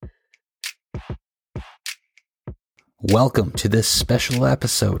Welcome to this special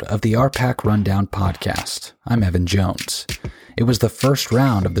episode of the RPAC Rundown Podcast. I'm Evan Jones. It was the first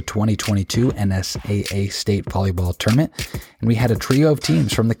round of the 2022 NSAA State Volleyball Tournament, and we had a trio of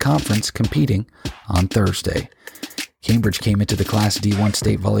teams from the conference competing on Thursday. Cambridge came into the Class D1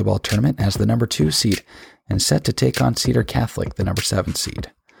 State Volleyball Tournament as the number 2 seed and set to take on Cedar Catholic, the number 7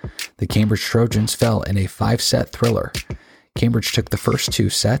 seed. The Cambridge Trojans fell in a 5-set thriller. Cambridge took the first 2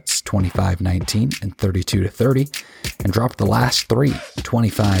 sets, 25-19 and 32-30, and dropped the last 3,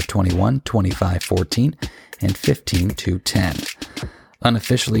 25-21, 25-14, and 15-10.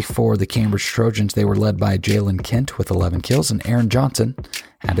 Unofficially for the Cambridge Trojans, they were led by Jalen Kent with 11 kills, and Aaron Johnson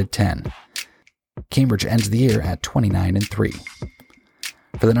added 10. Cambridge ends the year at 29-3.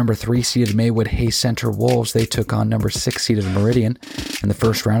 For the number 3 seeded Maywood Hayes Center Wolves, they took on number 6 seeded Meridian in the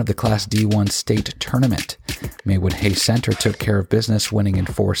first round of the Class D1 State Tournament. Maywood Hayes Center took care of business, winning in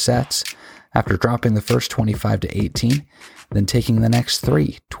 4 sets after dropping the first 25-18, then taking the next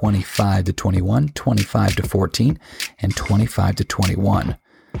 3, 25-21, 25-14, and 25-21.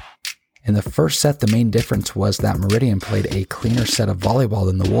 In the first set, the main difference was that Meridian played a cleaner set of volleyball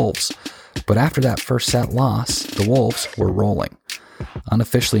than the Wolves, but after that first set loss, the Wolves were rolling.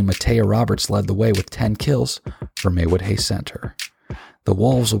 Unofficially, Matea Roberts led the way with 10 kills for Maywood Hayes Center. The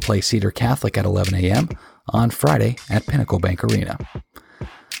Wolves will play Cedar Catholic at 11 a.m. on Friday at Pinnacle Bank Arena.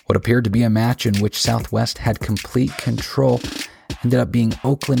 What appeared to be a match in which Southwest had complete control ended up being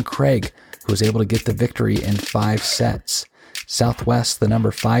Oakland Craig, who was able to get the victory in 5 sets. Southwest, the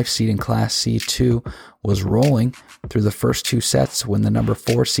number 5 seed in Class C2, was rolling through the first 2 sets when the number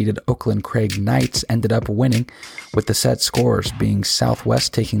 4 seeded Oakland Craig Knights ended up winning, with the set scores being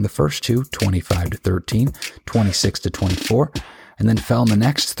Southwest taking the first 2, 25-13, 26-24, and then fell in the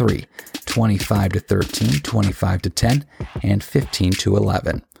next 3, 25-13, 25-10, and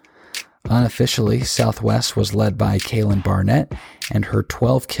 15-11. Unofficially, Southwest was led by Kaylin Barnett and her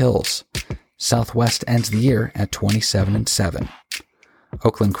 12 kills. Southwest ends the year at 27-7.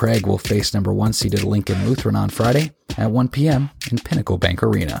 Oakland Craig will face number 1 seeded Lincoln Lutheran on Friday at 1 p.m. in Pinnacle Bank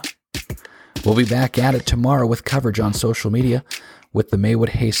Arena. We'll be back at it tomorrow with coverage on social media with the Maywood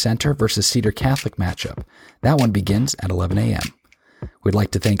Hayes Center versus Cedar Catholic matchup. That one begins at 11 a.m. We'd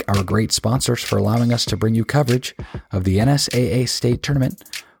like to thank our great sponsors for allowing us to bring you coverage of the NSAA State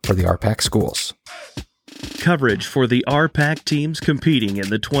Tournament for the RPAC schools. Coverage for the RPAC teams competing in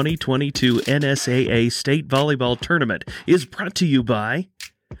the 2022 NSAA State Volleyball Tournament is brought to you by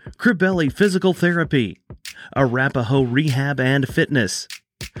Cribelli Physical Therapy, Arapahoe Rehab and Fitness,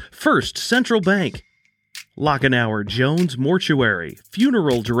 First Central Bank, Lockenauer Jones Mortuary,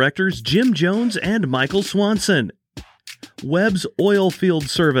 Funeral Directors Jim Jones and Michael Swanson, Webb's Oilfield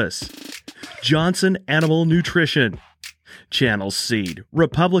Service, Johnson Animal Nutrition, Channel Seed,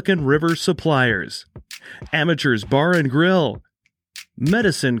 Republican River Suppliers, Amateurs Bar and Grill,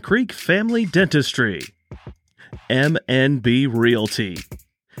 Medicine Creek Family Dentistry, MNB Realty,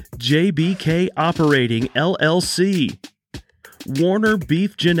 JBK Operating LLC, Warner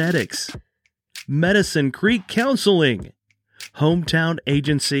Beef Genetics, Medicine Creek Counseling, Hometown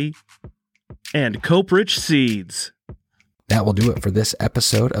Agency, and Coprich Seeds. That will do it for this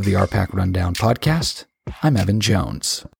episode of the RPAC Rundown Podcast. I'm Evan Jones.